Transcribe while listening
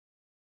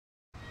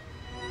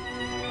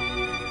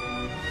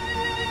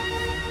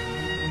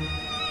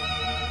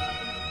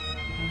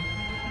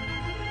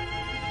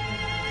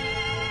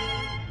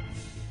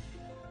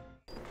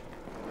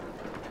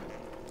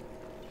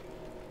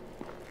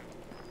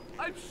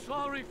I'm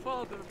sorry,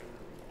 Father.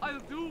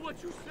 I'll do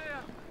what you say.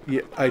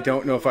 Yeah, I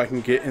don't know if I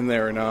can get in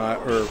there or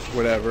not, or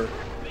whatever.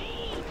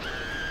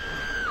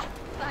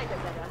 Find a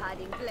better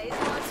hiding place,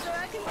 monster.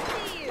 I can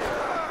see you.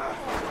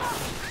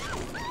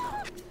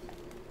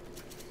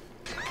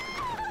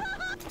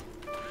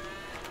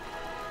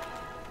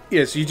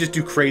 Yeah, so you just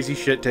do crazy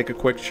shit, take a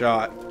quick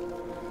shot,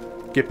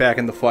 get back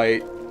in the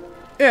fight.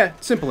 Yeah,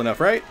 simple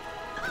enough, right?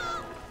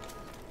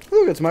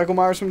 Look, it's Michael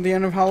Myers from the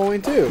end of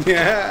Halloween 2.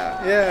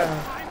 Yeah,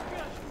 yeah. I'm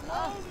just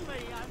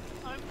lonely.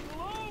 I'm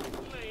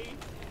lonely.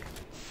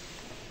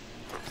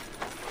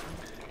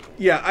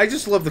 Yeah, I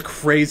just love the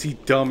crazy,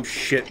 dumb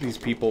shit these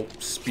people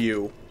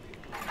spew.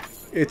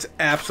 It's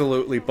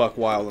absolutely buck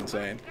wild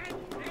insane.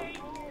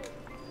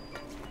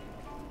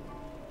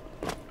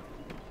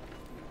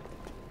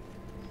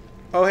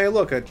 Oh, hey,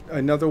 look,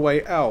 another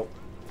way out.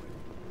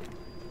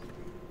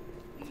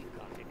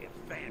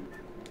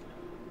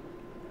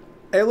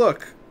 Hey,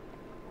 look.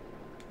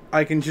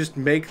 I can just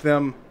make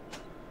them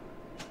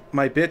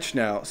my bitch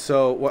now.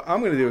 So what I'm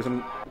going to do is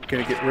I'm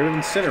going to get rid of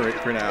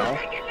Incinerate for now.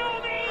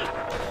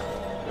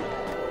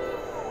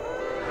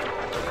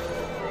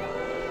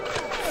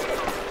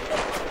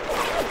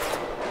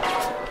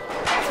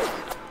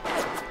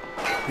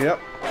 Yep.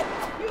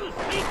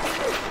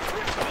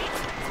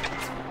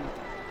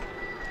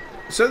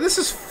 So this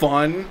is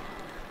fun.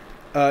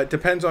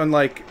 Depends on,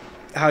 like,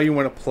 how you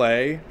want to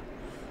play.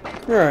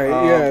 Right,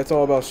 yeah, it's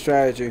all about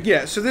strategy.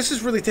 Yeah, so this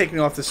is really taking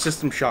off the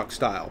System Shock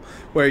style,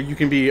 where you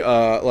can be,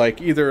 like,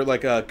 either,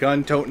 like, a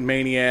gun-toting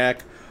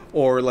maniac,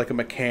 or, like, a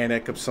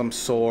mechanic of some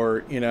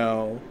sort, you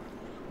know,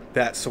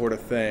 that sort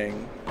of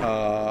thing.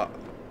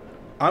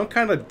 I'm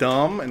kind of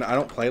dumb, and I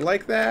don't play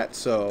like that,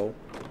 so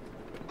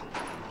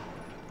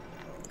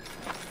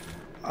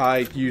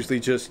I usually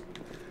just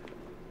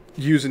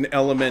use an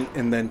element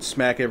and then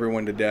smack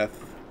everyone to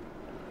death,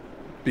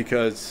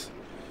 because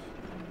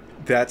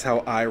that's how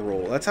I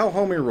roll. That's how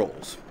Homie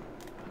rolls.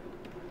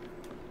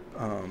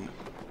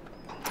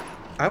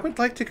 I would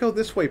like to go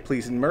this way,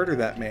 please, and murder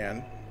that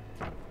man.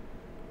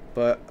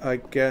 But I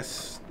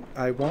guess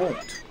I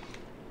won't.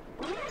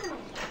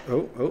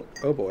 Oh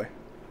boy.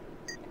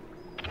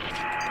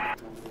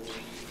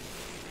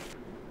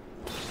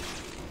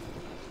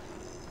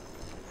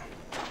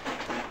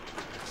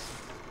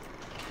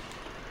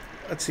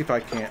 Let's see if I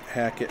can't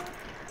hack it.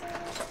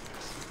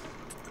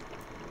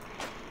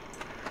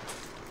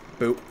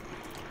 Boop.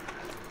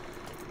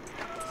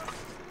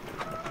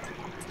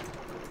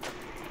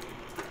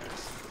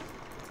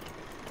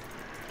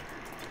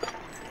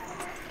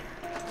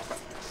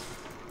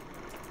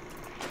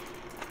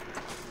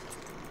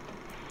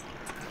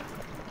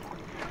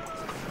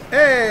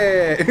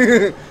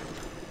 Hey!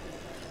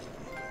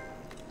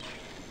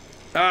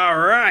 All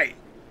right.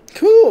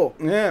 Cool.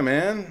 Yeah,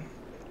 man.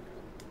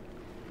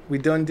 We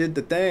done did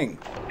the thing.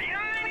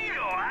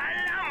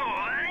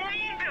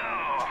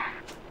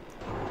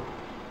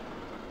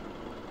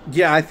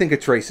 Yeah, I think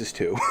it's racist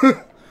too.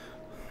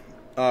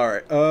 All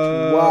right.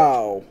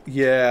 Wow.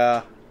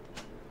 Yeah.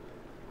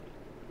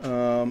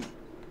 Let's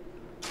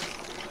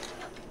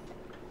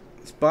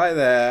buy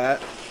that.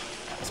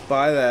 Let's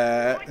buy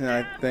that, and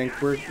I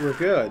think we're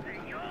good.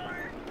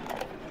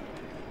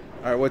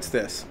 All right, what's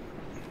this?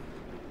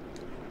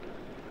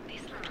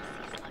 This little sea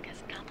slug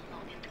has come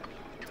along and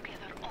glued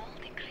together all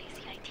the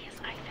crazy ideas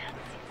I've had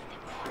since the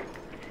war.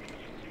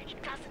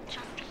 It doesn't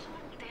just heal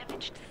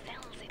damaged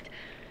cells, it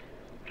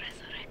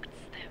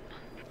resurrects them.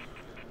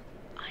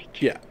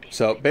 Yeah.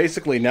 So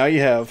basically, now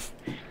you have.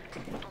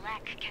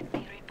 Black can be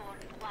reborn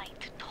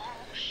white, tall,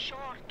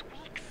 short,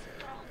 weak,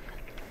 strong.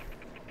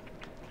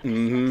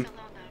 Mm-hmm. Alone are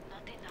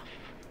not enough.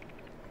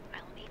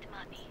 I'll need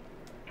money.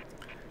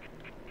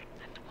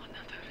 And one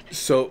other thing.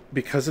 So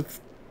because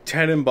of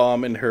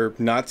Tenenbaum and her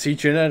Nazi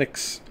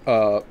genetics,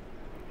 now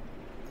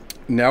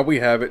we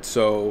have it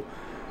so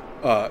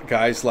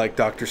guys like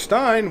Dr.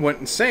 Stein went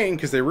insane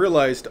because they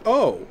realized,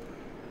 oh,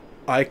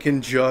 I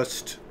can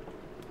just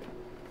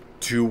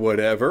do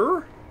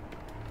whatever.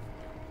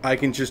 I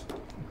can just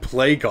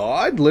play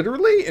God,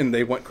 literally, and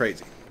they went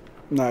crazy.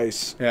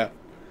 Nice. Yeah.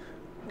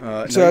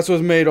 So that's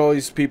what made all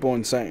these people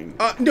insane.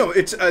 No,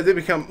 it's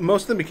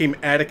most of them became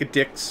addict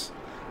addicts.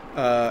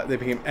 They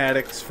became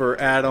addicts for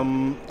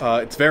Adam.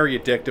 It's very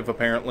addictive,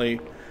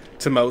 apparently,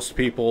 to most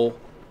people.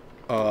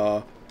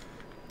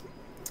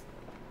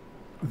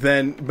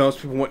 Then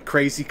most people went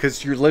crazy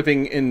because you're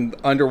living in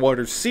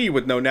underwater sea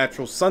with no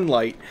natural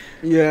sunlight.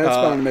 Yeah, it's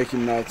bound to make you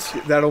nuts.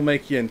 That'll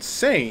make you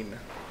insane.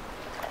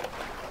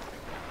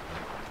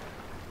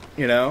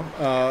 You know? Things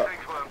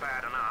weren't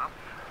bad enough.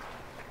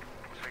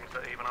 Seems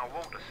that even our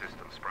water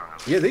system's sprung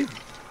up. Yeah, they Yep,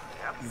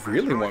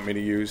 really that's right. want me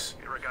to use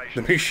the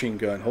Irrigation. machine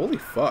gun. Holy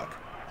fuck.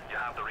 You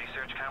have the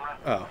research camera?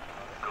 Oh.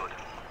 Good.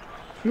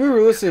 We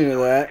were listening to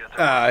that.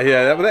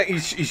 Yeah,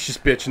 he's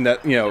just bitching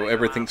that, you know,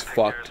 everything's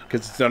fucked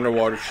because it's an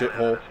underwater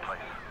shithole. This place.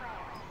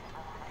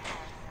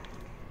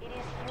 It is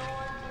your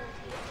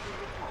duty to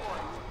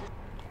report.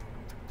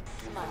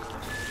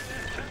 Smuggler.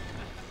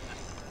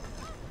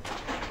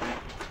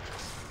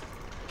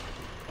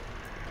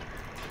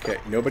 Okay,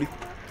 nobody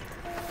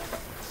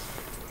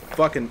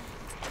fucking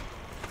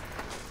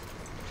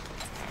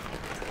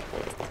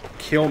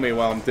kill me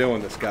while I'm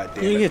doing this,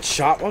 goddamn You it. get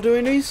shot while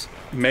doing these?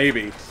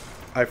 Maybe.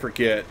 I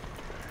forget.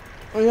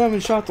 Oh, you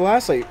haven't shot the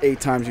last like 8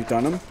 times you've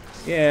done them.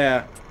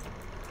 Yeah.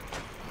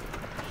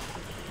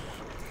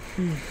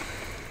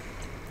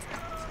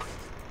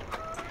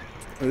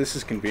 Oh, this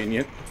is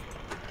convenient.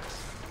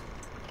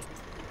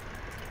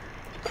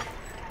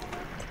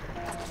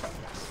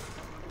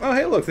 Oh,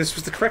 hey, look, this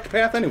was the correct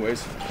path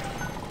anyways.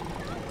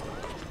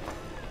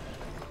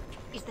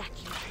 Is that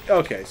you?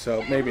 Okay,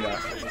 so maybe not.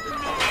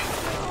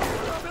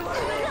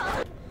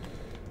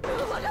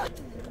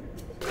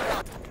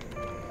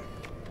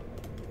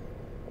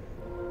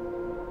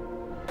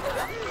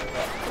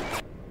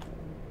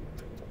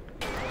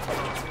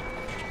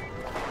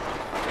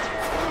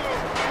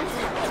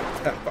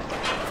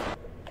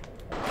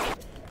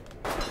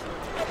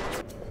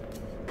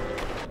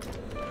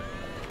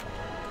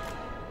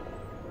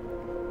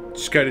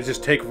 Just gotta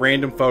just take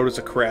random photos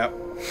of crap.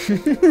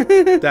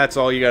 That's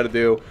all you gotta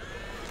do.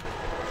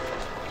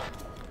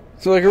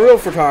 So like a real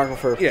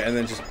photographer. Yeah, and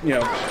then just, you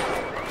know.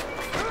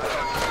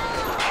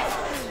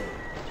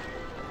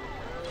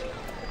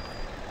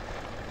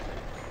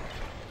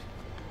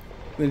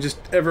 Then just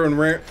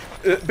everyone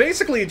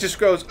basically it just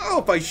goes, oh,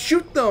 if I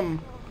shoot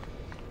them,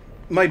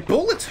 my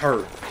bullets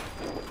hurt.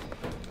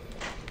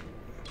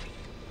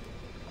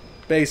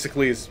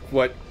 Basically is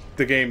what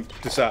the game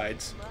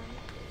decides.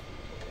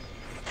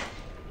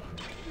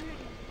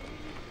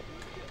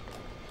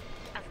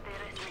 As the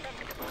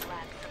respectable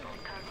lads will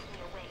turn me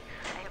away,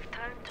 I have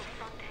turned to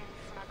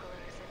Fontaine's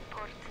smugglers in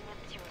Port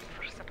Neptune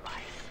for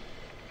supplies.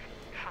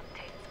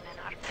 Fontaine's men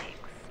are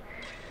pigs.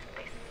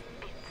 They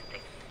spit,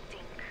 they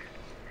stink.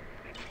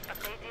 But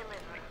they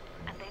deliver,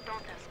 and they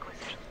don't ask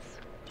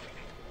questions.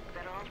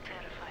 They're all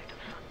terrified of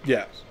Fontaine.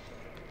 Yeah.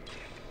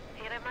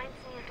 He reminds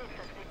me a bit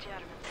of the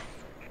Germans.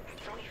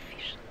 So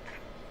efficient.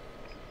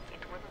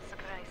 It wouldn't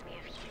surprise me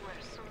if he were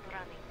soon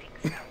running things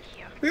out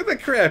here. Look at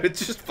that crab.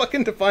 It's just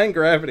fucking defying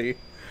gravity.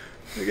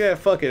 Yeah,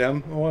 fuck it.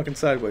 I'm walking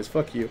sideways.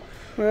 Fuck you.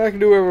 Well, I can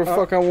do whatever the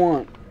fuck I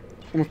want.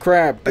 I'm a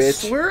crab, I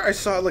bitch. swear I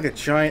saw like a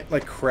giant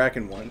like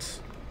kraken once.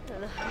 You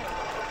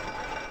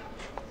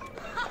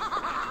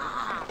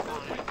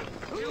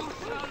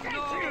shall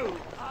know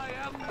I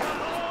am the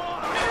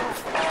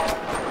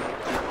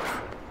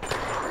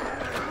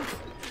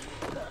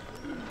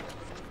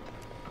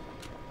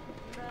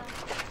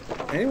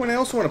Lord. Anyone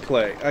else want to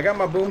play? I got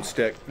my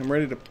boomstick. I'm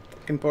ready to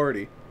fucking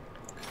party.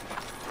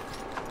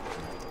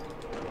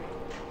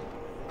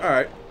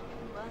 Alright.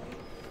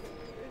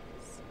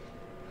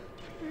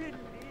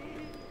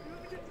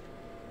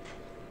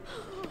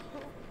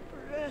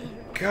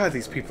 God,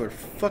 these people are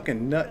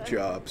fucking nut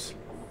jobs.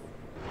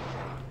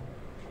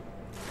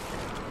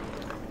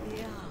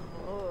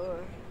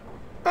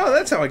 Oh,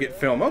 that's how I get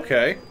film.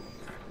 Okay.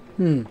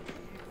 Yeah,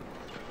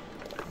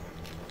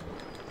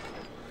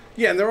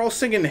 and they're all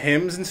singing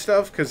hymns and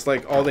stuff because,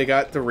 like, all they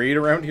got to read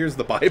around here is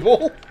the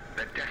Bible.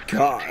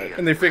 God.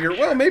 And they figure,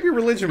 well, maybe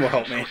religion will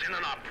help me. In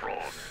an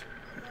uproar.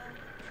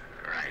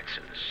 Riots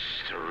in the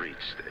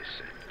streets, they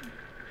say.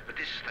 But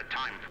this is the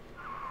time.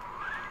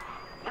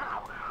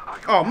 Now, are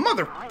you Oh, going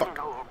motherfucker.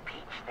 to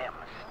teach them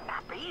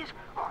snappies,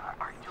 or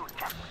are you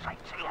just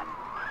sightseeing?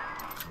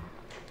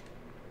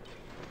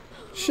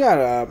 Shut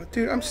up.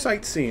 Dude, I'm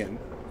sightseeing.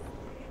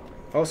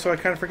 Also, I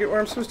kind of forget where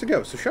I'm supposed to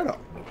go, so shut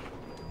up.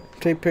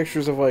 Take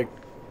pictures of like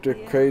the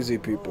crazy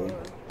people.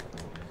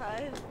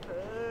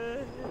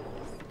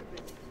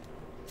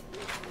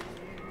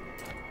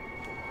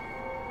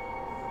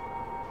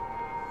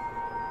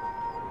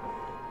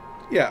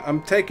 Yeah,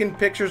 I'm taking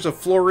pictures of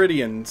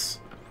Floridians.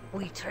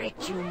 We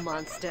tricked you,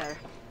 monster.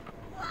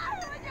 Why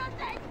would you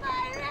take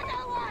my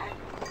little one?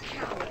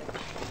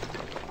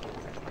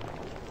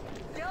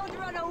 Don't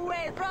run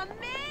away from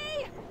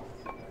me!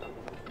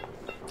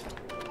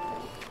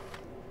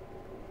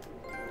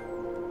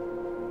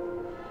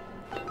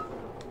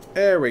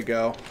 There we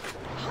go.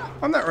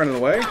 I'm not running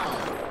away.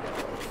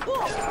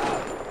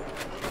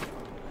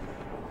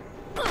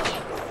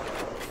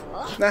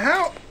 Now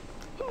how...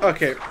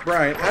 Okay,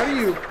 Brian, how do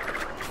you...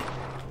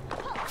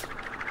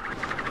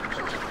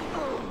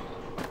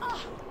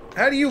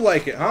 How do you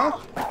like it, huh?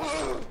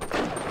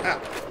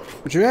 Ow.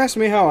 Would you ask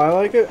me how I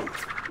like it?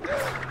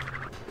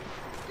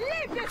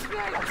 Leave this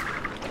place!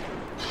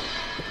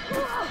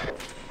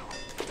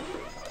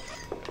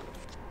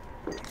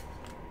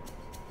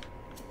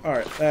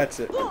 Alright, that's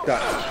it.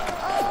 Got it.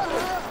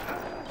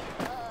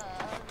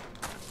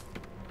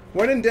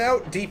 When in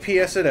doubt,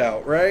 DPS it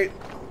out, right?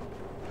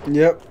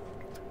 Yep.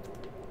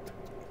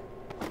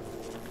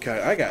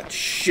 God, I got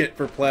shit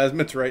for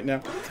plasmids right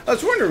now. I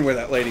was wondering where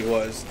that lady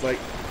was. Like...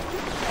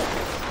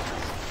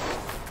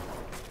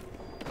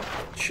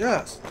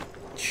 Just...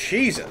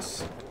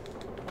 Jesus.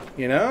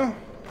 You know?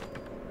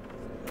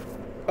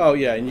 Oh,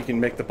 yeah, and you can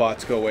make the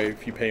bots go away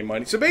if you pay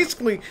money. So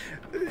basically,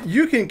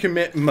 you can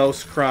commit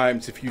most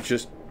crimes if you're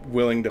just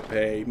willing to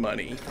pay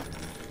money.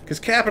 Because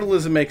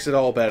capitalism makes it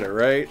all better,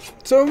 right?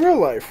 So in real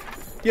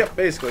life. Yep,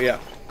 basically, yeah.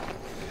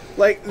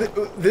 Like,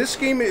 this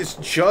game is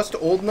just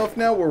old enough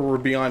now where we're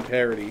beyond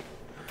parody.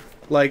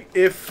 Like,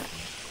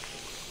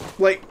 if...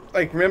 Like,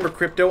 remember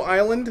Crypto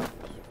Island?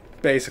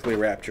 Basically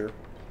Rapture.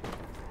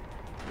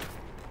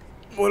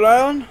 What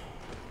island?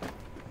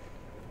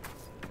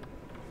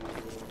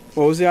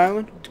 What was the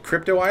island?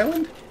 Crypto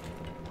Island?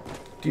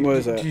 What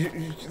is that?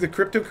 The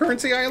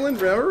cryptocurrency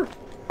island, remember?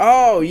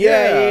 Oh,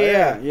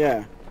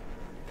 yeah.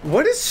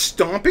 What is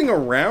stomping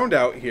around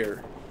out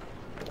here?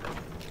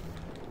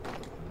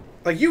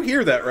 Like, you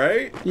hear that,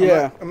 right?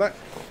 Yeah. I'm not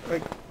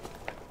like...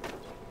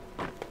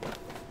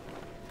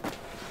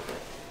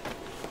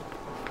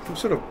 Some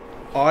sort of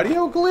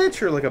audio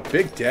glitch or like a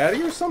Big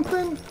Daddy or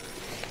something?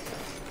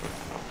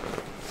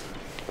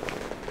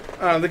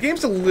 The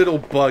game's a little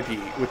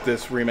buggy with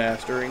this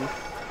remastering.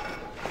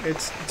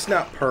 It's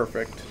not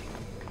perfect.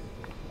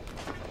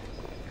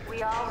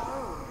 We all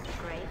move the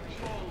great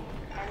chain,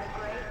 and the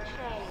great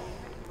chain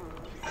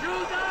moves.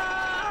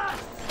 Judas!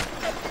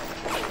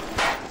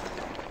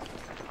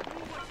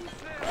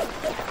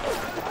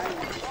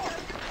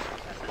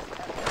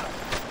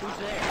 Who's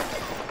there?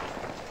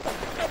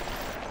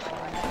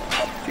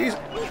 Jeez.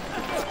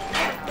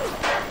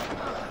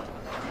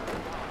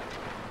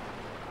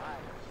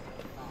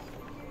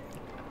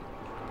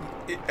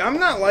 I'm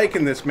not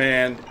liking this,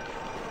 man.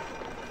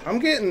 I'm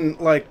getting,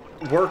 like,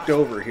 worked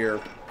over here.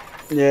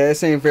 Yeah,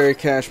 this ain't very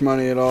cash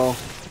money at all.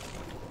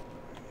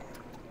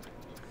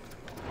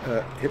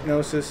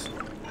 Hypnosis.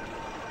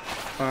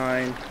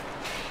 Fine.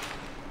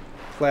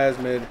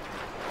 Plasmid.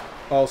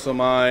 Also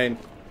mine.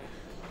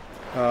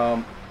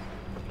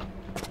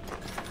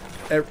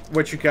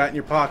 What you got in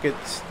your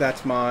pockets,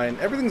 that's mine.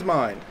 Everything's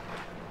mine.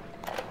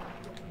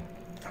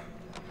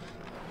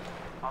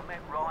 I met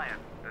Ryan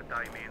the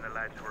day me and the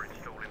lads were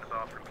installing the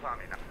bathroom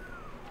plumbing.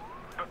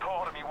 Got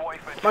tired of me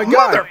wife and My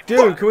God,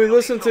 dude, can we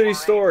listen to these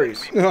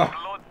stories? blood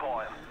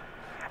boil.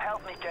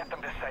 Help me get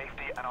them to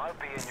safety and I'll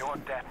be in your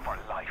debt for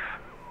life.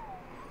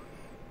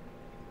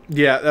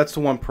 Yeah, that's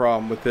the one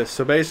problem with this.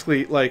 So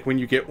basically, like, when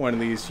you get one of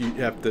these, you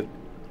have to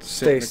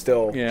Stay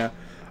still. Yeah.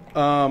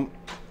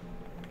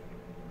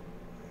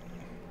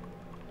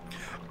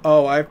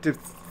 Oh, I have to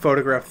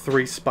photograph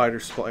 3 spider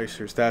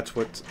splicers. That's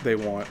what they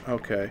want.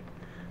 Okay.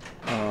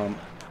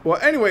 Well,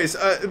 anyways,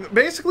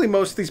 basically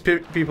most of these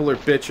people are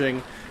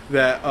bitching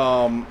that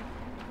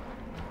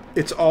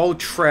it's all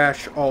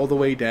trash all the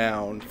way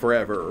down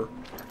forever.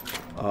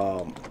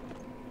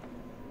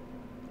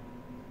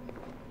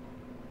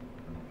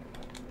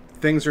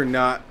 Things are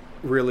not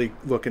really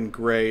looking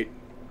great.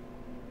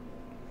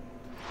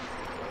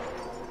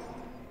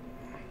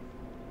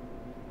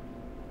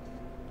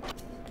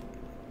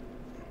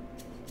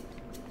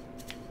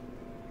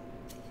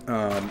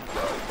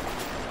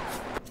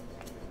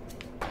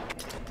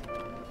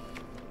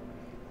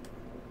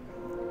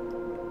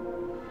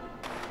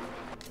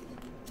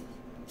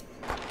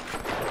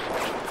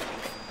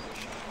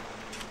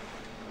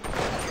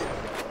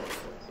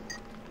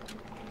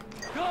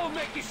 Go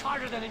make this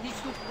harder than it needs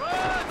to.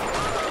 Run!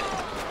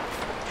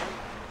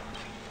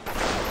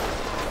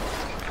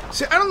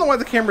 See, I don't know why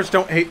the cameras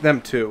don't hate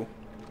them too.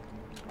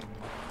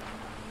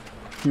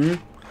 The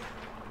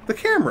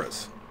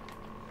cameras.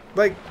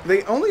 Like,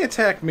 they only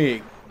attack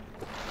me.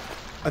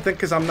 I think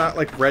because I'm not,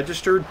 like,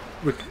 registered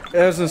with... It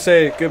doesn't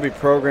say it could be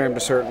programmed a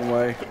certain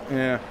way.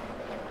 Yeah.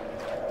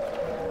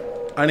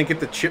 I didn't get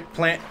the chip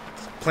planted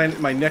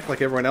in my neck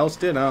like everyone else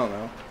did. I don't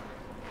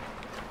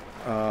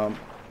know.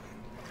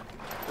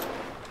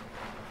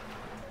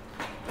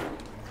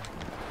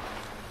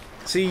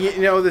 See,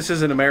 you know, this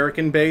is an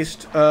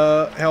American-based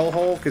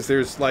hellhole because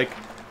there's, like,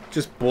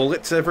 just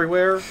bullets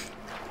everywhere.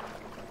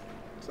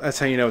 That's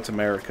how you know it's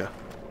America.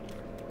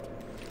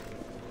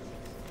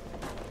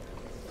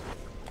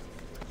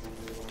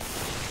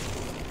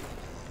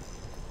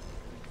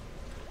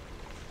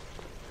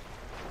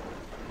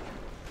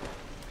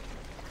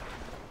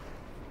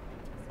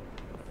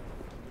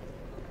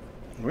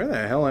 Where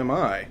the hell am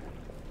I?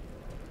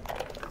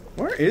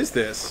 Where is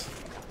this?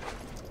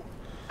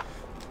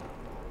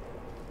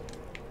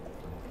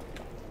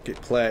 Get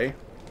play.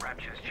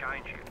 Rapture's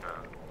changing,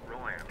 but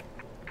Ryan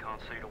can't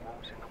see the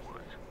wolves in the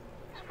woods.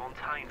 This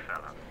Fontaine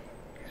fella,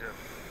 he's a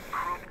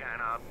crook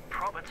and a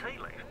proper tea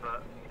leaf,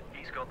 but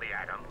he's got the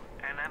atom,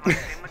 and that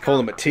makes him the Call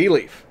him a tea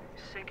leaf.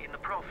 sinking the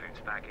profits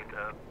back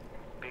into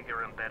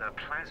bigger and better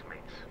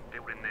plasmids,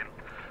 building them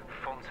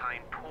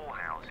Fontaine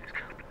poorhouses,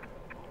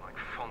 like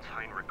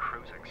Fontaine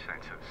recruiting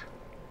centres.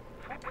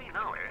 For what we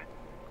know it,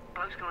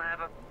 bloke's gonna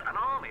have an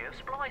army of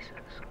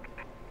splicers.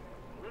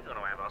 We're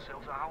gonna have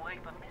ourselves a whole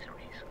heap of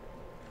miseries.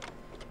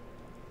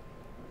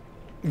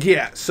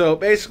 Yeah, so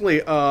basically,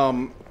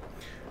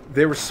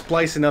 they were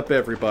splicing up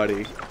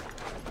everybody.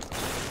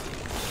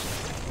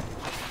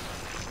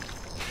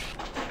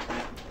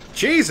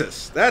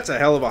 Jesus, that's a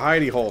hell of a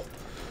hidey hole.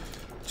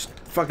 Just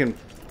fucking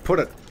put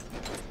a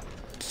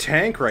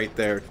tank right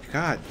there.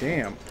 God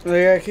damn. Well,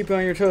 you gotta keep you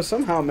on your toes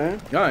somehow, man.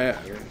 Oh, yeah.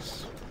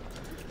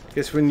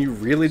 Guess when you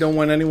really don't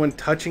want anyone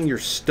touching your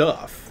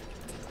stuff.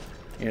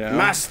 You know?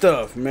 My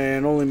stuff,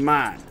 man. Only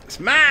mine. It's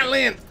my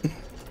land.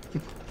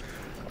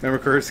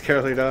 Remember Courage the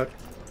Cowardly Dog?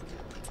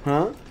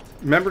 Huh?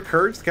 Remember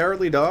Courage the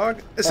Cowardly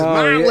Dog? This is Oh,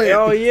 my yeah. land.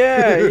 Oh,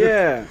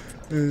 yeah,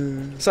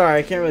 yeah. Sorry,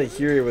 I can't really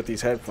hear you with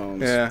these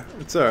headphones. Yeah,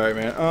 it's alright,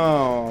 man.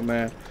 Oh,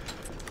 man.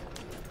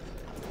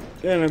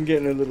 And I'm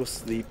getting a little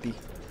sleepy.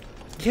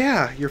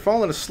 Yeah, you're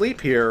falling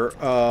asleep here.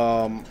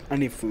 I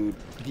need food.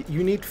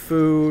 You need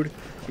food,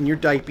 and your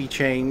diaper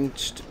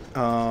changed.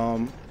 Wah,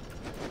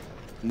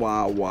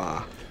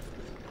 wah.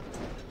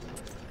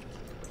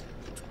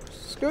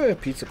 Let's go to a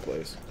pizza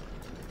place.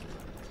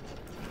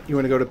 You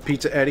want to go to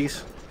Pizza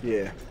Eddie's?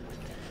 Yeah.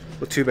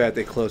 Well, too bad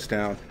they closed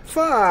down.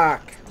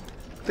 Fuck!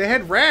 They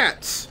had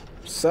rats.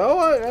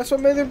 So, that's what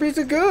made their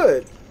pizza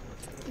good.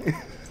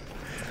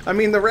 I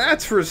mean, the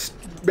rats were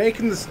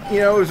making this, you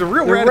know, it was a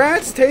real The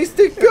rats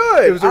tasted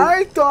good.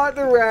 I thought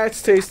the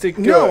rats tasted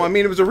good. No, I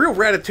mean, it was a real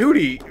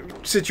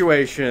ratatouille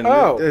situation.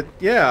 Oh.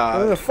 Yeah.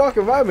 What the fuck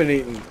have I been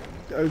eating?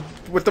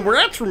 What the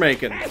rats were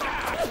making.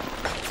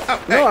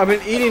 Oh, No, hey. I've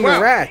been eating the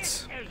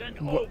rats.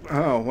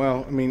 Oh,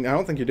 well, I mean, I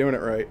don't think you're doing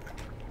it right.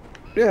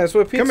 Yeah, that's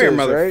what pizza Come here, is,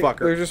 motherfucker. right?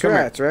 They're just Come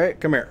rats, here. right?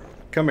 Come here.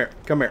 Come here.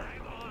 Come here.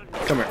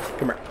 Come here.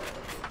 Come here.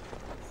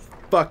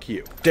 Fuck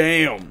you.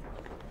 Damn.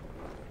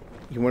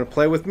 You want to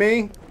play with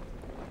me?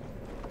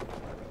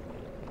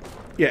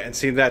 Yeah, and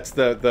see, that's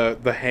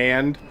the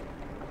hand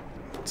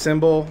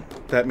symbol.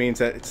 That means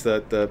that it's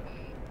the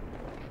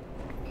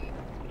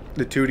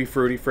Tutti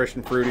Frutti Fresh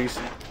and Fruities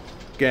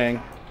gang.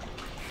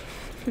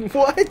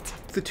 What? It's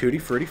the Tutti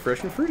Frutti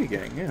Fresh and Fruity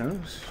gang, yeah.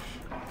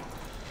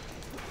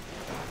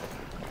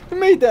 I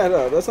made that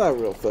up. That's not a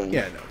real thing.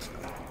 Yeah, no, it's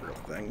not a real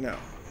thing, no.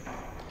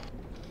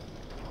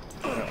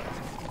 No.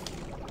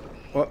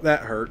 Well,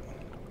 that hurt.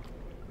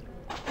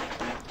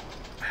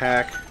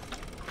 Hack.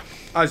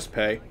 I'll just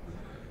pay.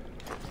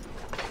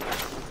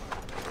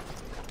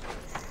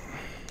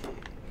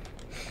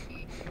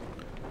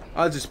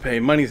 I'll just pay.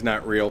 Money's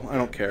not real. I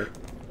don't care.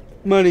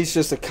 Money's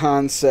just a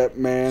concept,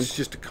 man. It's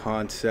just a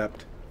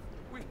concept.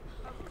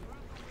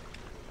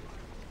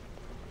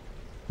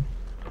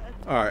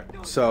 Alright,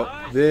 so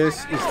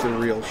this is the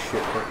real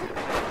shit right here.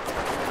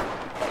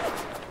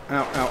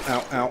 Ow, ow,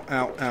 ow, ow,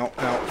 ow, ow,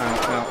 ow, ow,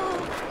 ow.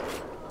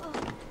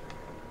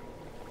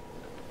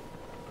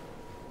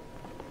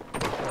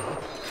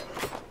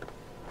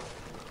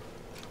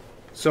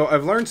 So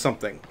I've learned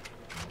something.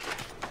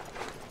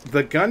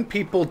 The gun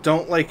people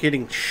don't like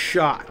getting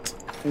shot.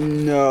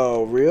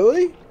 No,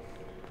 really?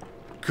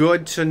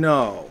 Good to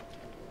know.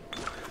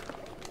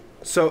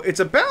 So it's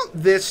about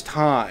this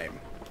time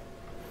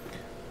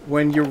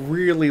when you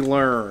really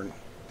learn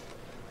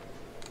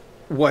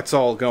what's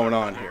all going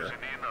on here. Closing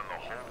in on the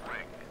whole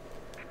ring.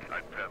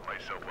 I'd pat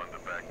myself on the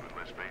back, but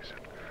let's face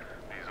it,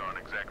 these aren't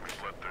exactly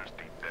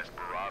bloodthirsty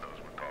desperados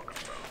we're talking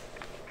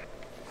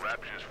about.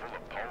 Rapture's full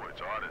of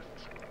poets,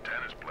 artists,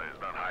 tennis players,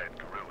 not hired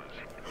gorillas.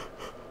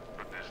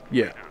 But this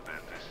Yeah.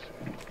 leader, this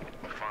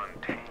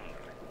Fontaine,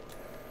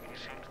 he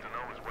seems to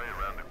know his way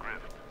around the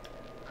grift.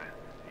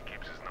 He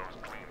keeps his nose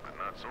clean, but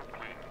not so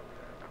clean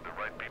that the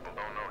right people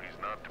don't know he's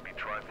not to be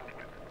trifled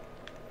with.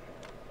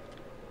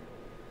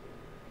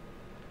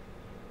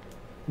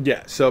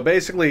 Yeah, so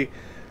basically,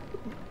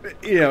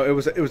 you know, it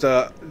was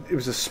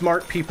a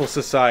smart people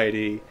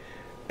society,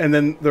 and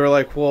then they're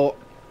like, well,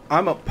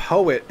 I'm a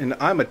poet and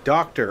I'm a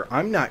doctor.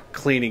 I'm not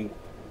cleaning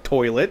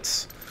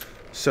toilets.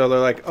 So they're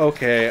like,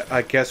 okay,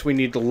 I guess we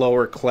need the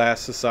lower class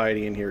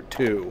society in here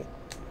too.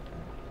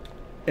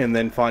 And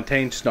then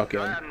Fontaine snuck in.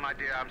 Joanne, my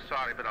dear, I'm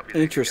sorry, but I'll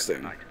be Interesting.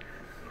 late again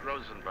tonight.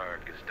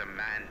 Rosenberg is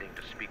demanding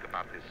to speak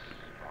about this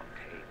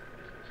Fontaine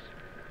business.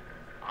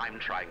 I'm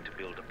trying to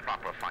build a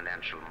proper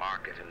financial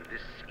market, and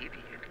this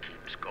idiot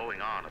keeps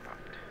going on about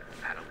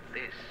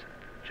this,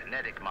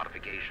 genetic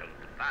modification,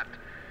 that.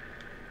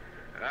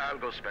 I'll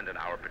go spend an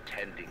hour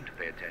pretending to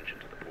pay attention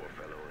to the poor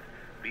fellow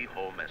and be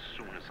home as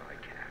soon as I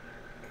can.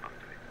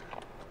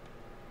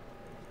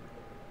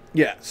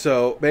 Yeah,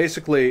 so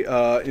basically, it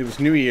was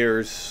New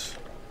Year's,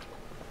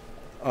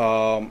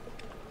 and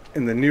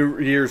the New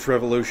Year's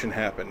Revolution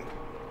happened.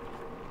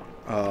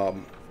 A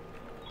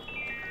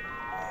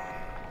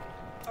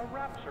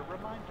rapture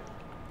reminder.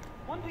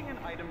 Wanting an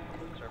item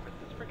from the surface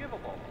is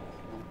forgivable.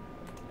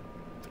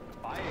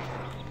 Buying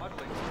or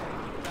smuggling is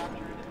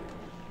captured.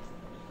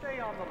 Stay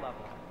on the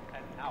level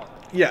and out.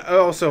 Yeah,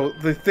 also,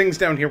 the things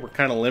down here were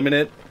kind of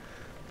limited.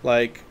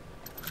 Like,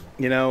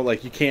 you know,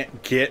 like you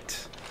can't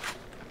get...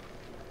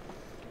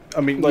 I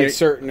mean, Like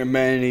certain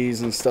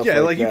amenities and stuff like that.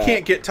 yeah, like you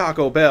can't get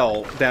Taco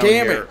Bell down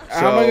Damn here. it!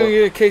 How am I gonna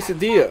get a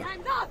quesadilla?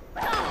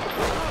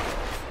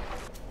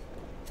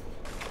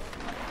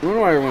 I wonder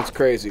why everyone's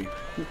crazy.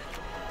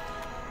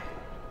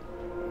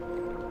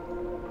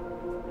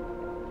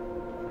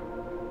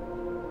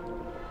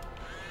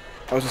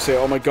 I was gonna say,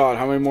 oh my god,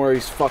 how many more of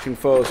these fucking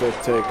photos do I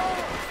have to take?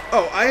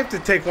 Oh, I have to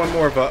take one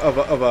more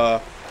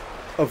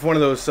of one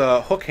of those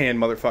hook hand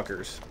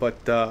motherfuckers,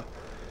 but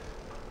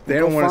they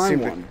don't want to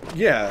seem one. to.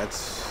 Yeah,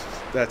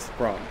 that's the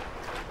problem.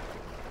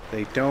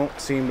 They don't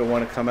seem to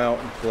want to come out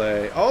and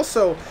play.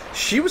 Also,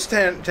 she was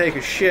to take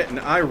a shit, and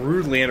I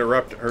rudely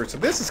interrupted her, so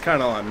this is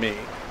kind of on me,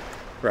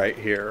 right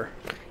here.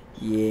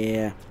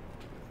 Yeah.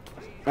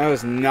 That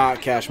was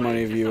not Cash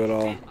Money View at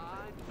all.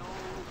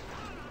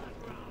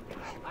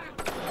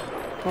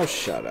 Oh,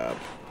 shut up.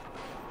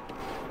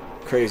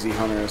 Crazy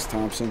Hunter S.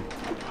 Thompson.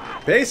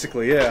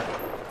 Basically, yeah.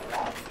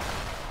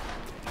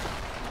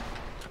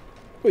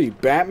 What, you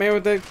Batman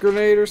with that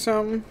grenade or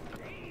something?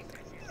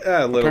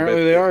 A little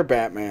Apparently bit. they are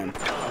Batman.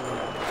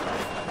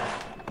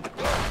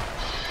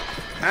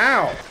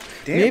 Ow!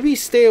 Damn. Maybe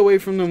stay away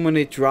from them when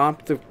they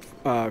drop the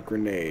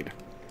grenade.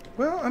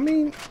 Well, I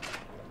mean...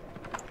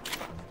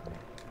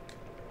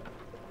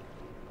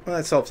 Well,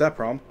 that solves that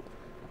problem.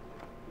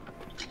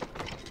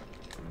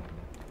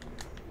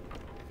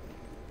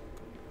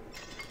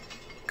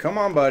 Come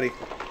on, buddy.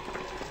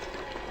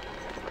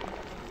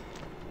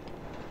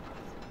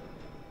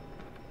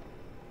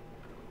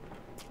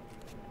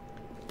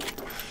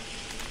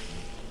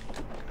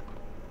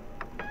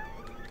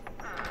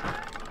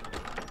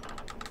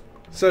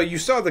 So you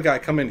saw the guy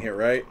come in here,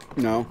 right?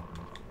 No.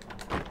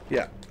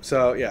 Yeah.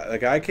 So, yeah, the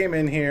guy came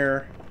in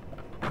here,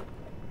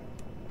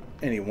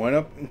 and he went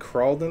up and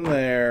crawled in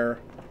there,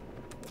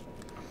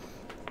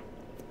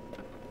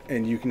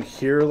 and you can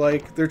hear,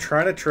 like, they're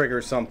trying to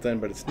trigger something,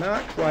 but it's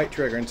not quite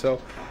triggering,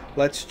 so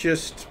let's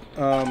just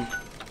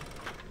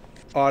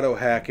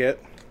auto-hack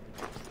it,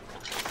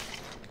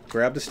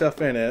 grab the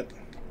stuff in it,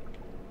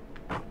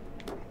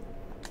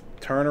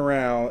 turn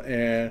around,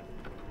 and...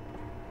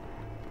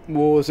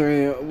 Well, was there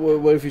any,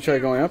 what if you try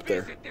going up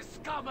there? Visit the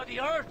scum of the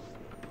earth.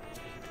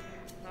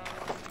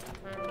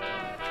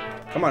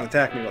 Come on,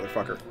 attack me,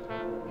 motherfucker.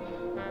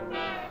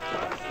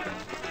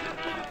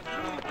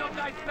 The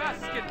nice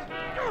basket.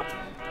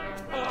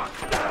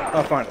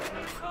 Oh, finally.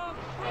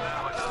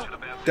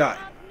 Die.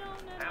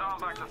 Head on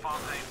back to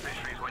Fontaine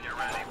Fisheries when you're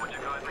ready. Would you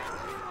kindly?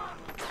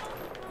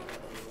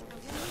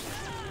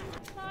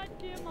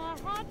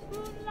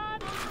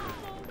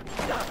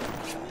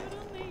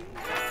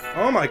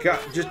 Oh my god,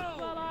 just...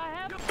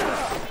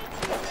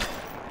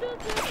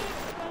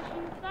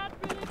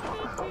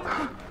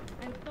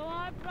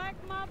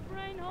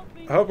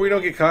 I hope we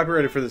don't get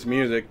copyrighted for this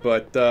music,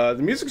 but the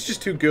music's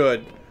just too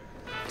good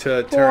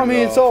to turn Well, I mean,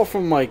 it it's off. all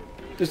from, like,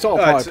 it's all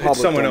probably public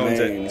someone domain. owns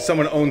it.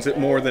 Someone owns it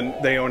more than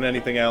they own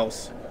anything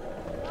else.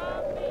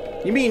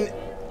 You mean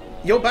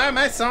you'll buy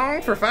my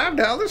song for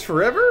 $5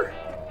 forever?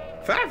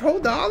 $5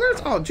 whole?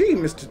 Oh, gee,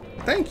 Mister,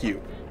 thank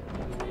you.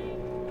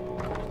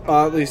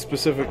 Oddly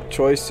specific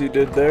choice you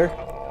did there.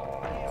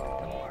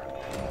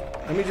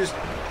 Let me just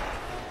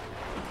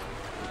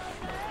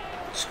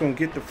gonna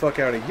get the fuck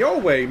out of your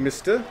way,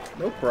 Mister.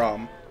 No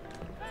problem.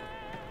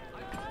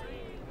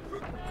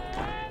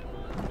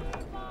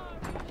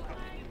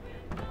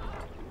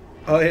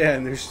 Oh yeah,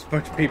 and there's a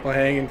bunch of people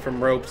hanging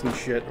from ropes and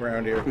shit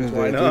around here. Did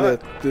Why they,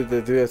 not? did they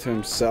do that to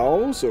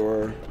themselves,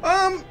 or?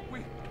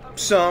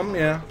 Some,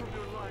 yeah.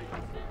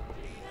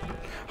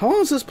 How long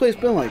has this place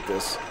been like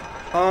this?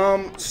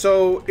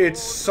 So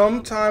it's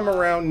sometime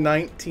around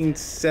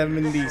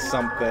 1970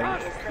 something.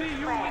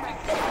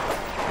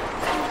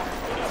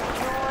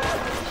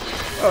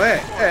 Oh,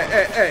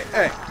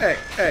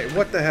 hey,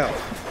 what the hell?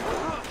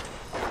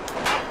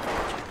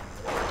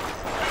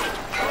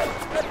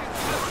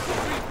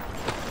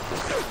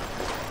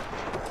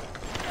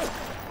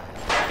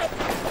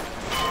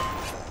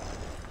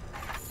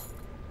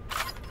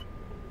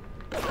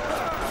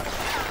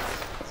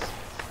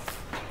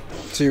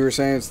 So you were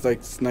saying it's like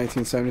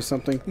 1970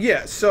 something?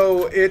 Yeah,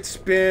 so it's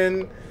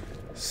been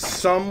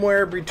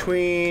somewhere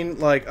between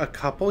like a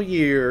couple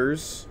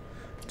years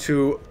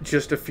to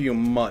just a few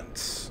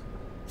months.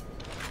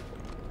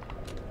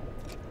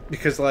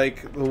 Because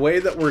like the way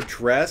that we're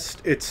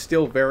dressed, it's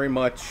still very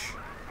much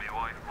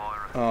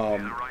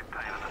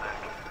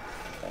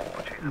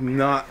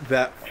not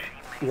that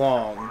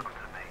long.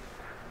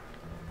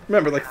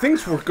 Remember, like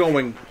things were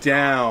going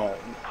down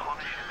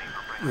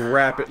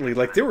rapidly.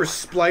 Like there were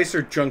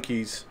splicer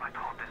junkies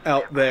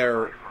out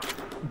there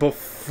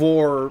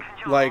before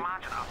like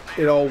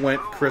it all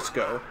went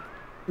Crisco.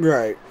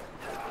 Right.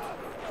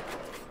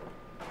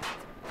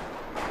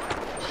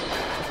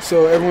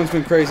 So everyone's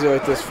been crazy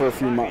like this for a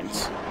few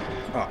months.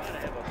 Oh,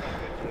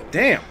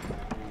 damn.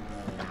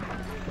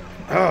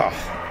 Oh.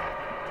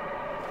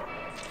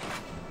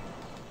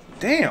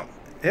 Damn.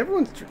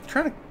 Everyone's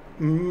trying to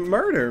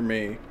murder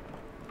me.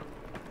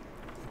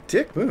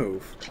 Dick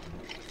move.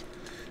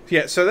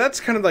 Yeah, so that's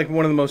kind of like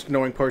one of the most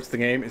annoying parts of the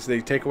game is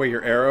they take away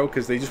your arrow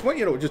because they just want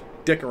you to just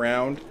dick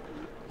around.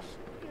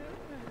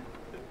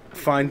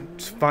 Find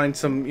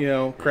some, you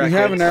know, crackheads. You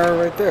have an arrow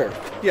right there.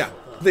 Yeah,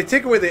 they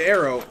take away the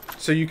arrow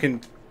so you can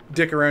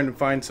dick around and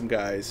find some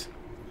guys.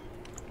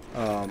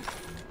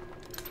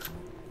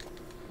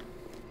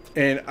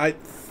 And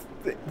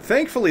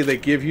thankfully they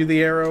give you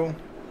the arrow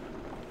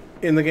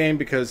in the game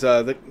because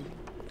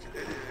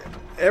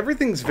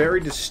everything's very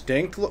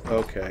distinct.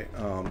 Okay,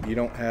 you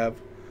don't have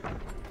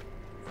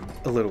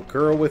a little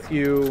girl with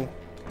you.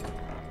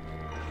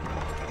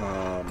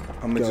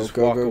 I'm gonna just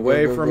walk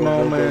away for a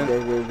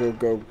moment.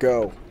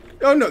 Go.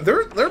 Oh no,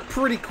 they're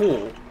pretty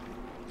cool.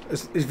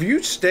 If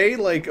you stay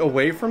like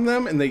away from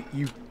them and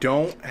you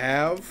don't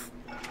have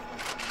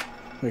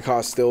Like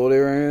hostility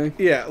or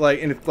anything? Yeah,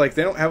 like, and if like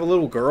they don't have a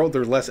little girl,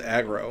 they're less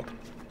aggro.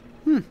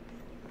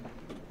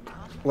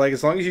 Like,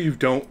 as long as you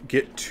don't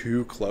get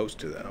too close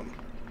to them.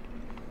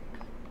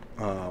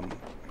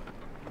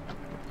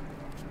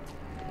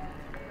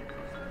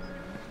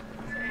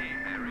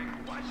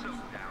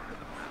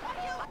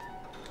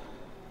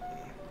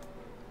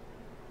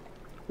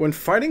 When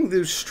fighting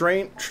those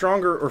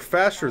stronger or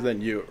faster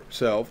than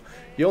yourself,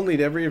 you'll need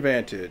every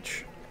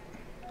advantage.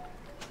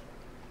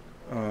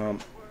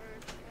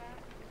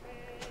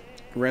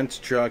 Rents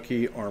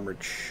jockey,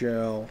 armored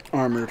shell.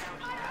 Armored.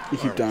 You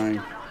keep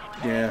dying.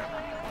 Yeah.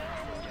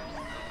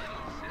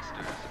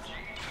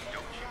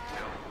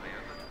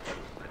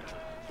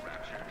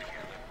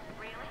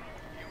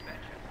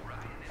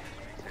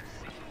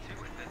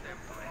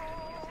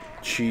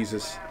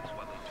 Jesus.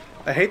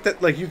 I hate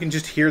that, like, you can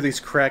just hear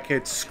these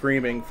crackheads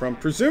screaming from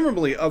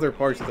presumably other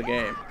parts of the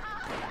game.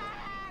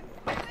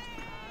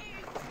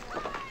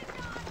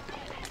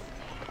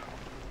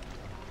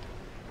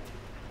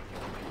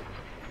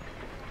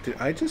 Did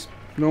I just...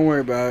 Don't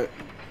worry about it.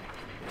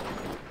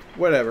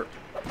 Whatever.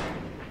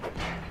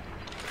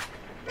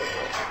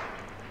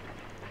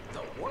 The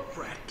wharf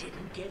rat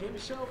didn't get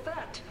himself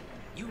at.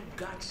 You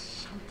got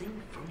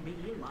something for me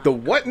in mind. The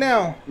what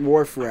now?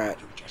 Wharf rat.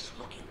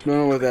 Don't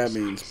know what that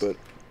means, but...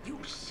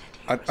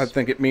 I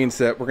think it means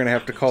that we're going to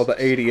have to call the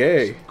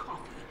ADA.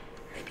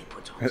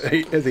 The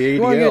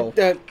You want to ADL.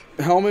 get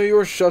that helmet of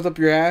yours shoved up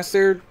your ass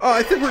there? Oh,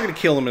 I think we're going to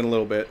kill him in a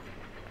little bit.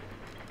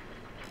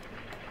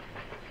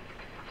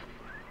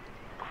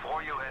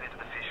 Before you head into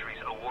the fisheries,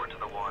 a word to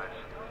the wise.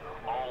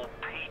 Old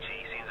PG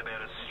seems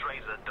about as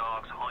straight as a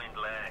dog's hind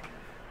leg.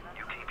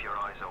 You keep your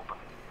eyes open.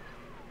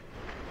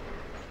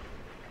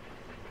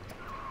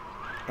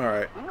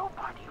 Alright.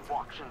 Nobody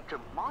walks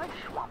into my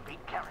swampy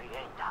carrying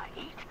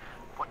to eat.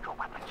 Put your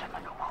weapons in the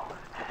pneumo,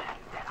 and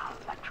then I'll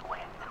let you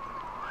in.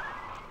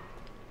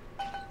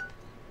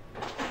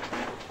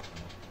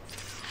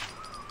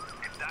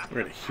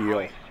 We're going to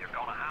heal. You're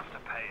gonna have to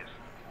pay it.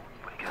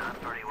 But he can't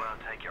very well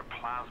take your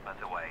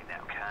plasmids away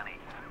now, can he?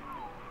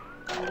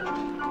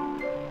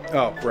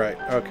 Oh, right.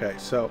 Okay,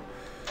 so...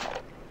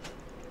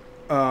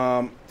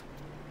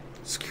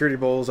 Security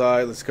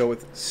bullseye. Let's go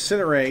with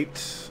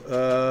incinerate.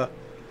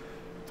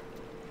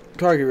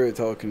 Probably get rid of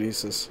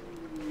telekinesis.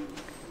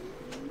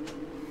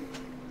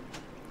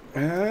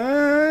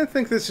 I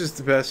think this is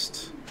the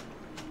best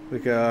we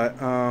got.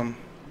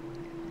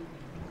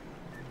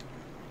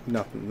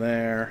 Nothing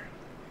there.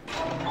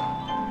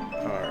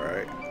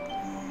 Alright.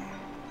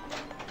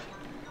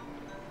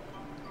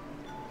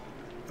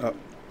 Oh.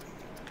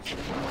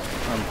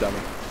 I'm dummy.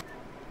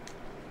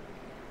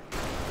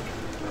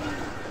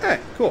 Hey,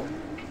 cool.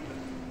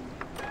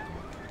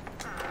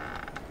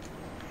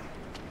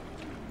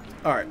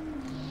 Alright.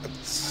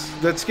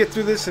 Let's get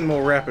through this and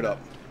we'll wrap it up.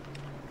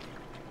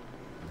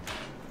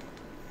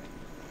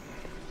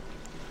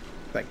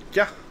 Thank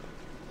ya.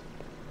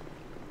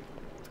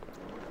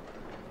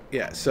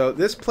 Yeah, so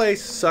this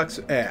place sucks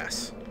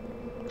ass.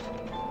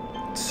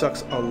 It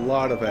sucks a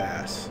lot of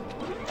ass.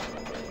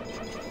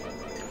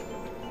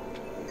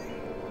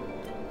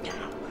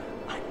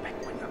 I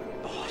bet when the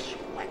boss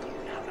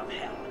wiggled out of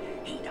hell,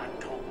 he done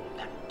told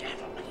the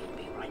devil he'd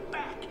be right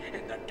back.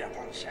 And the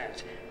devil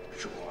says,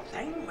 sure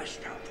thing,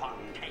 Mr.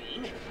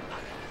 Fontaine. I'll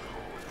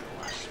go through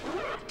a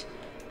splat.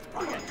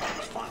 Ryan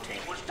Thomas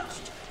Fontaine was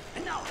dust.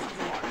 And now here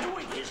you are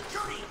doing his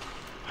dirty.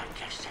 I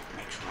guess that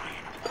makes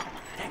Ryan a bum.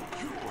 And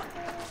you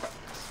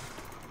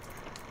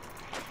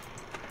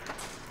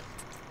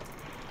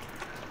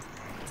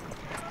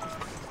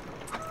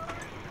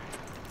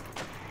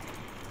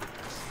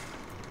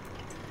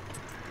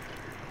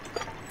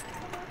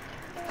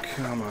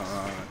Come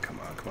on, come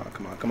on, come on,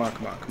 come on, come on,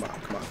 come on, come on,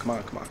 come on, come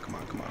on, come on, come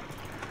on, come on.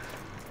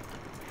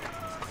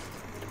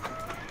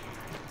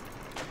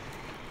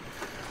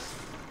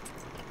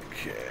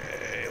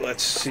 Okay,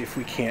 let's see if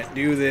we can't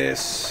do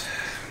this.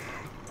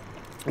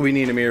 We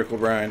need a miracle,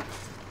 Brian.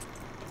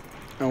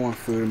 I want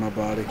food in my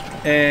body.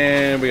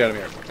 And we got a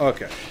miracle.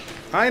 Okay.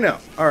 I know.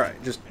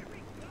 Alright, just...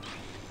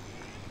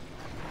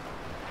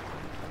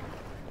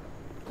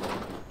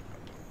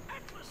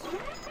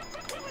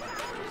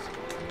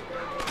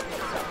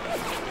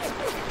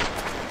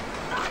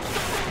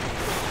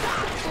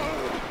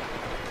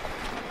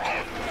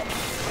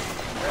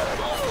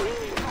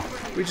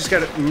 We just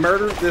gotta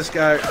murder this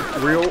guy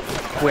real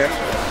quick.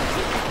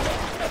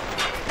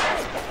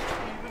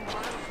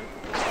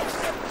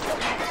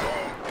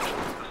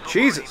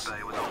 Jesus.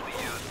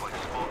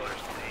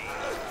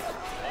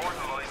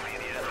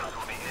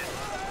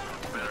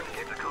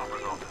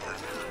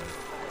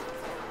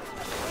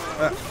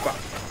 Fuck.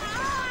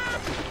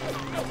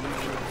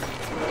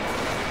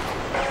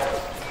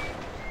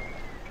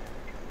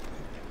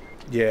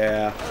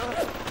 Yeah.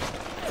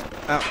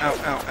 Ow, ow,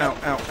 ow, ow,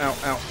 ow, ow,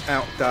 ow,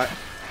 ow, die.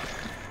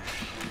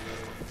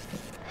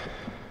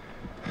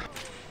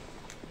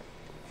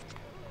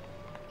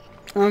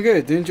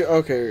 Okay, didn't you?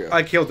 Okay, here we go.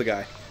 I killed the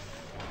guy.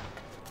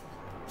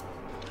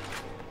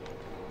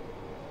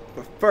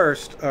 But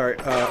first, alright,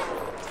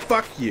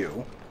 fuck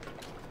you.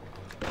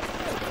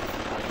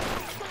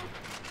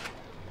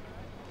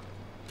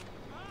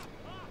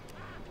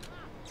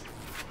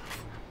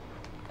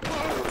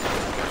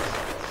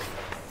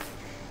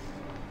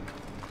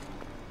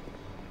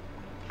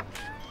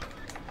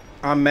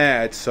 I'm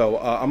mad, so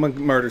I'm gonna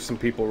murder some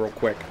people real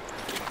quick.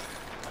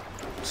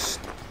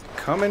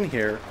 Come in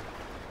here.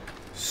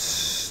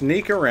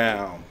 Sneak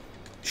around.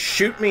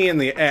 Shoot me in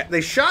the ass.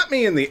 They shot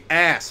me in the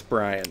ass,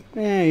 Brian.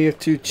 Yeah, you have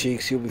 2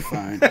 cheeks. You'll be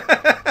fine.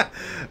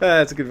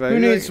 That's a good value.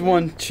 Who needs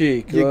 1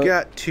 cheek? You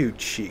got 2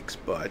 cheeks,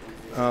 bud.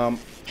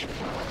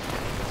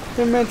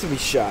 They're meant to be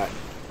shot.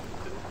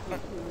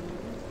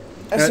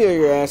 I see how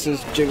your ass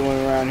is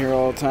jiggling around here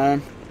all the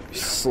time. You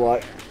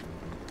slut.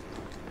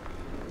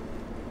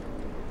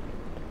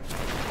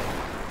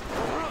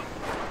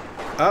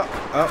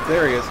 Oh,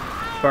 there he is.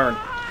 Burn.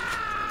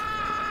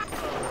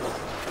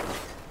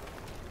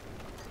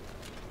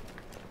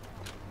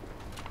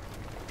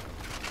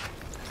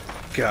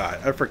 God,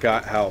 I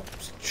forgot how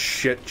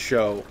shit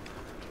show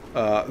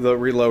the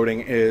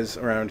reloading is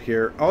around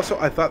here. Also,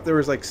 I thought there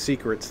was like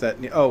secrets that...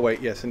 Oh,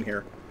 wait, yes, in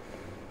here.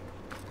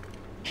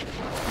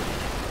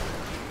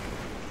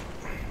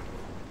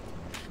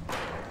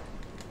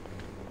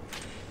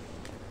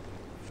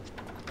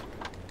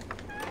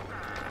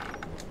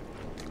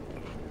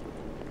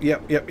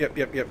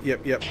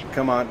 Yep.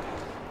 Come on.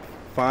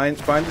 Find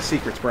the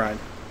secrets, Brian.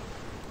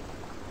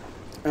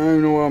 I don't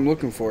even know what I'm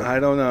looking for. I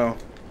don't know.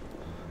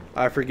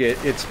 I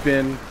forget. It's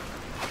been...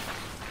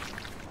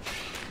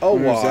 Oh,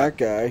 Where's that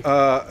guy?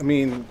 I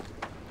mean...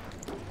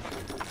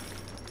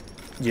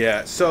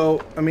 Yeah,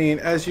 so, I mean,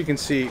 as you can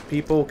see,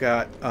 people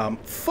got,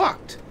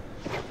 fucked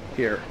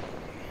here.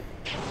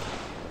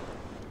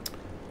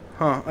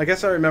 Huh, I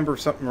guess I remember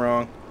something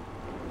wrong.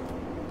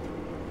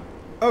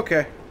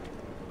 Okay.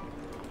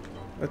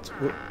 Let's...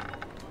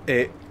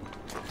 Hey,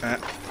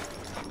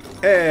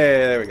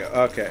 there we go.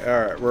 Okay,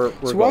 alright, we're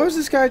so why was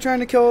this guy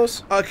trying to kill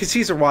us? Because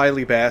he's a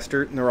wily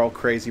bastard, and they're all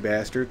crazy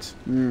bastards.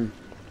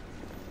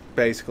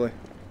 Basically.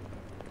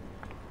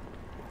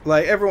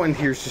 Like, everyone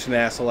here's just an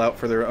asshole out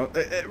for their own...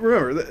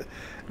 remember,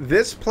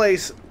 this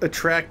place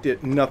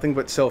attracted nothing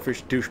but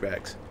selfish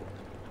douchebags.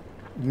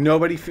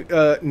 Nobody...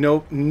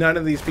 none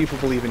of these people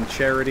believe in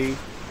charity.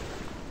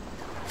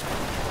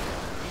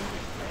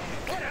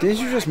 Didn't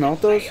you just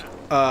melt those?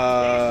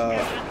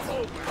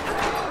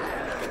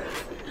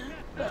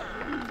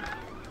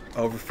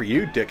 Over for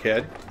you,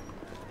 dickhead.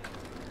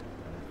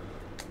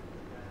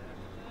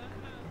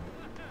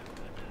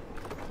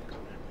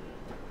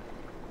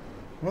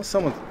 Well,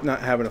 someone's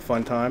not having a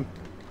fun time.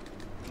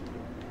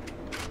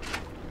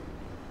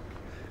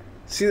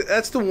 See,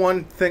 that's the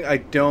one thing I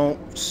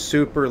don't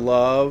super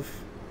love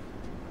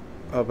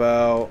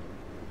about...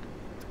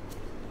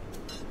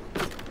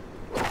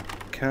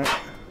 Can I...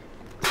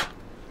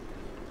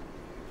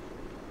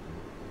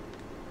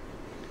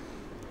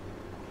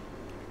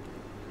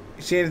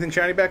 You see anything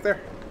shiny back there?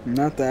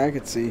 Not that I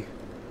could see.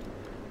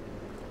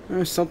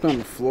 There's something on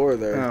the floor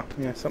there. Oh,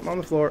 yeah, something on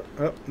the floor.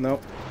 Oh, no.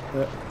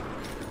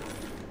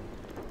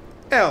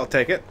 Yeah, I'll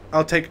take it.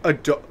 I'll take a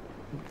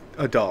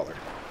dollar.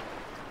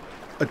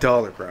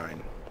 $1,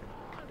 Brian.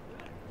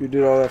 You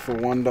did all that for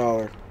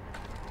 $1.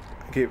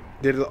 Okay,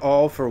 did it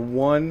all for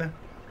 1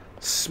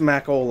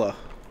 smackola.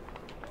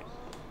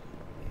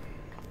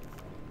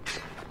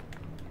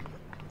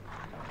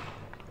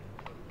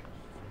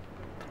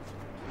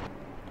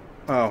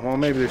 Oh, well,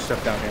 maybe there's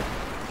stuff down here.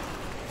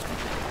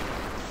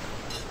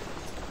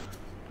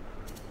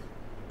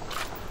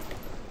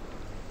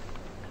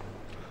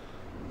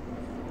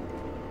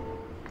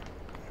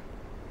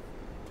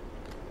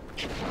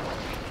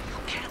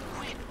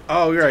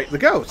 Oh, you're right. The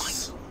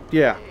ghosts.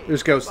 Yeah,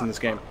 there's ghosts in this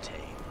game.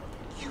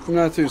 I'm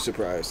not too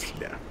surprised.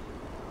 Yeah.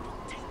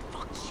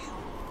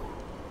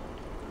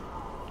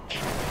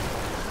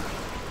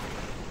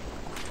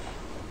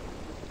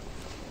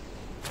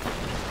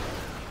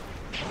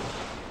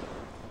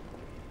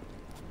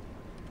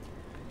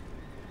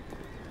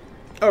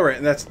 Oh, right,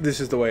 and this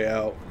is the way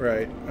out.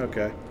 Right,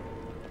 okay.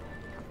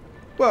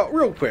 Well,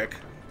 real quick.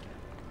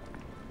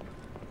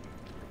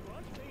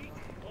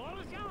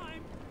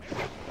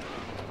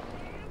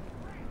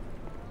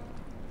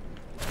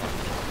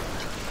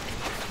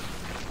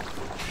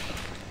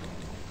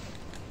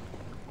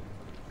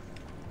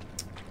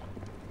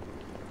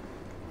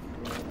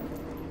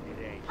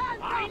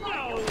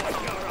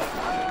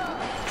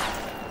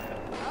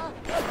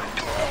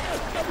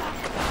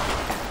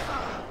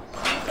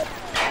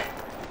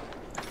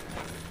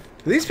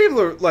 These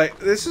people are like,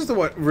 this is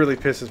what really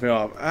pisses me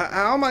off.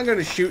 How am I going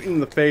to shoot in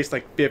the face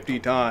like 50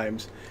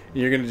 times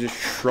and you're going to just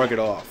shrug it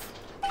off?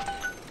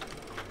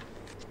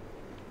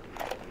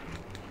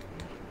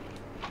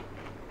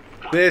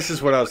 This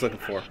is what I was looking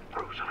for.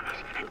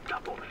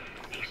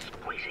 He's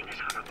squeezing us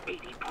out of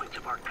 80 points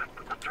of our cut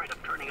with the threat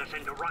of turning us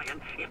into Ryan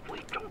if we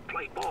don't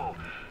play ball.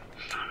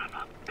 Son of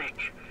a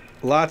bitch.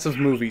 Lots of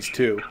movies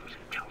too.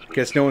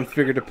 Guess no one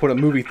figured to put a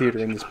movie theater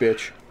in this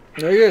bitch.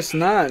 I guess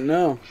not,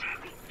 no.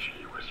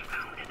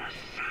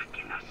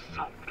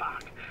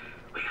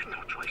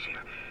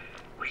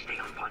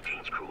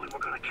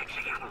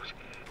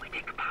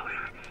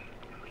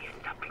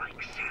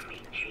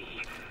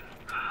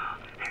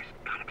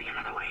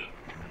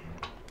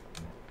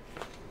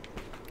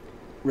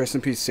 Rest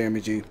in peace,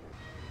 Sammy G.